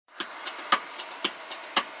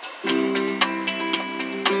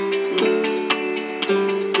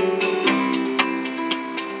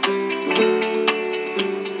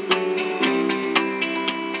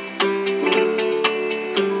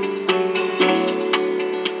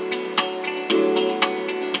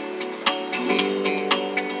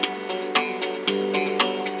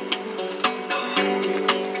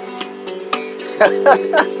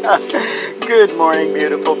Good morning,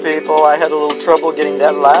 beautiful people. I had a little trouble getting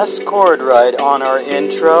that last chord right on our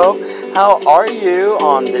intro. How are you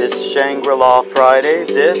on this Shangri-La Friday,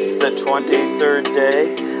 this the 23rd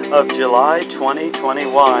day of July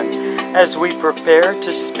 2021, as we prepare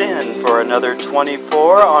to spin for another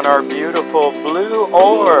 24 on our beautiful blue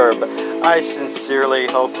orb? I sincerely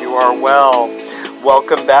hope you are well.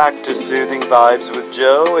 Welcome back to Soothing Vibes with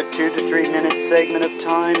Joe, a 2 to 3 minute segment of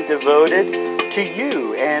time devoted to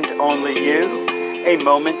you and only you. A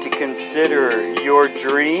moment to consider your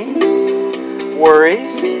dreams,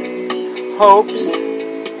 worries, hopes,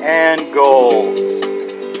 and goals.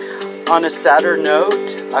 On a sadder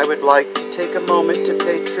note, I would like to take a moment to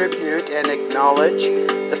pay tribute and acknowledge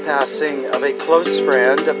the passing of a close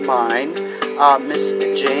friend of mine, Miss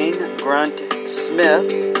Jane Grunt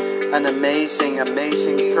Smith. An amazing,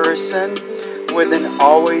 amazing person with an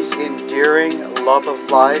always endearing love of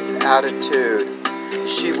life attitude.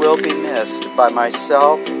 She will be missed by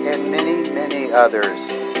myself and many, many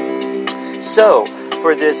others. So,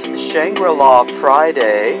 for this Shangri-La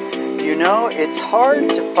Friday, you know, it's hard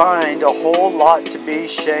to find a whole lot to be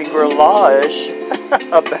Shangri-La-ish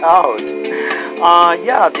about.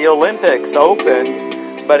 The Olympics opened,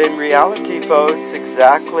 but in reality, folks,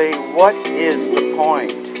 exactly what is the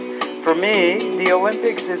point? For me, the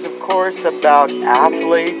Olympics is, of course, about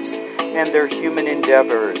athletes and their human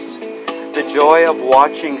endeavors. The joy of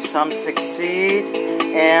watching some succeed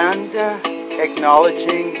and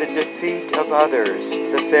acknowledging the defeat of others,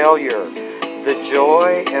 the failure, the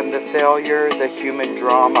joy and the failure, the human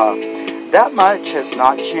drama. That much has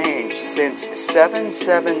not changed since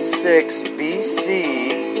 776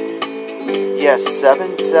 BC. Yes,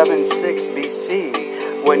 776 BC.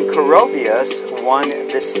 When Corobius won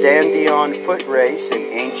the Standion foot race in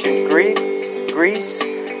ancient Greece,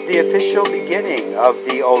 the official beginning of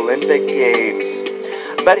the Olympic Games.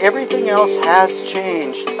 But everything else has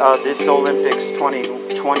changed this Olympics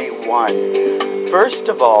 2021. First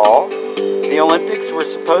of all, the Olympics were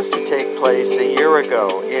supposed to take place a year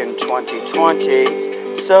ago in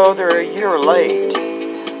 2020, so they're a year late.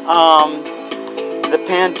 The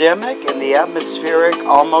pandemic and the atmospheric,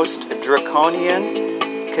 almost draconian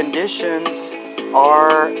conditions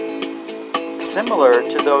are similar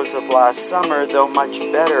to those of last summer, though much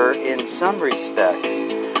better in some respects.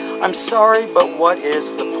 I'm sorry, but what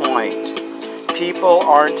is the point? People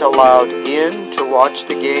aren't allowed in to watch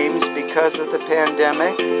the games because of the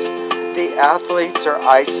pandemic. The athletes are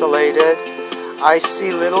isolated. I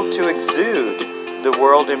see little to exude the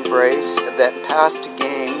world embrace that past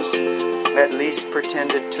games at least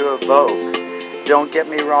pretended to evoke. Don't get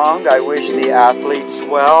me wrong, I wish the athletes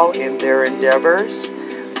well in their endeavors,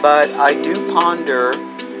 but I do ponder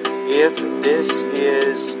if this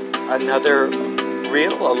is another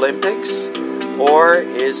real Olympics, or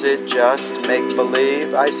is it just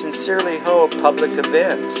make-believe? I sincerely hope public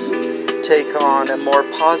events take on a more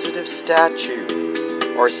positive stature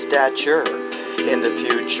in the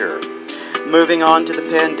future. Moving on to the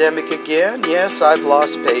pandemic again, yes, I've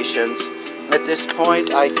lost patience. At this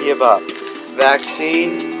point, I give up.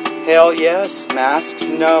 Vaccine? Hell yes. Masks?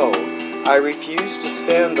 No. I refuse to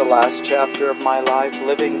spend the last chapter of my life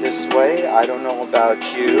living this way. I don't know about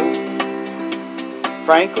you.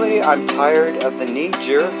 Frankly, I'm tired of the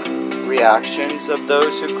knee-jerk reactions of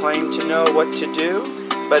those who claim to know what to do,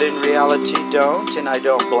 but in reality don't, and I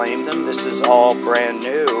don't blame them. This is all brand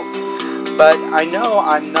new. But I know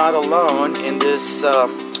I'm not alone in this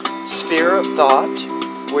sphere of thought.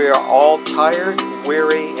 We are all tired,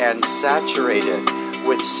 weary, and saturated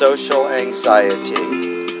with social anxiety.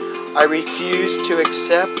 I refuse to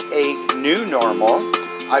accept a new normal.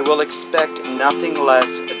 I will expect nothing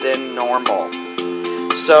less than normal.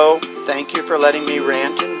 So, thank you for letting me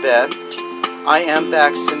rant and vent. I am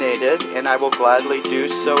vaccinated, and I will gladly do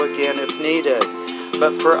so again if needed.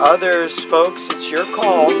 But for others, folks, it's your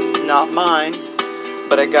call, not mine.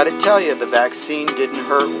 But I gotta tell you, the vaccine didn't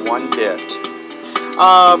hurt one bit.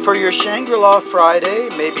 For your Shangri-La Friday,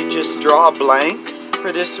 maybe just draw a blank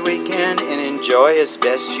for this weekend and enjoy as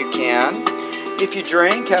best you can. If you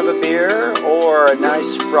drink, have a beer or a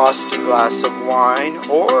nice frosty glass of wine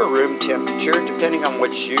or room temperature, depending on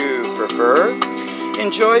what you prefer.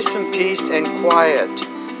 Enjoy some peace and quiet,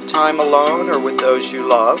 time alone or with those you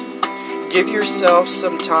love. Give yourself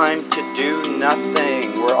some time to do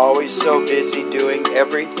nothing. We're always so busy doing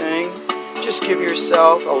everything. Just give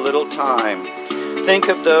yourself a little time. Think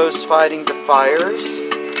of those fighting the fires,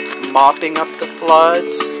 mopping up the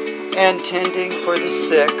floods, and tending for the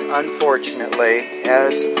sick, unfortunately,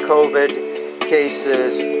 as COVID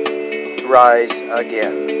cases rise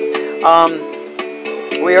again.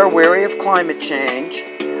 We are weary of climate change,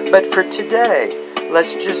 but for today,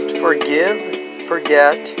 let's just forget,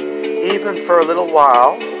 even for a little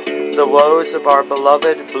while, the woes of our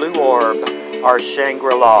beloved blue orb, our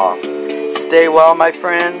Shangri-La. Stay well, my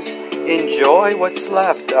friends. Enjoy what's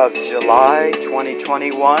left of July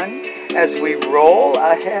 2021 as we roll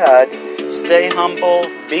ahead. Stay humble,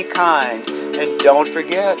 be kind, and don't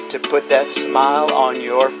forget to put that smile on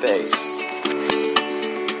your face.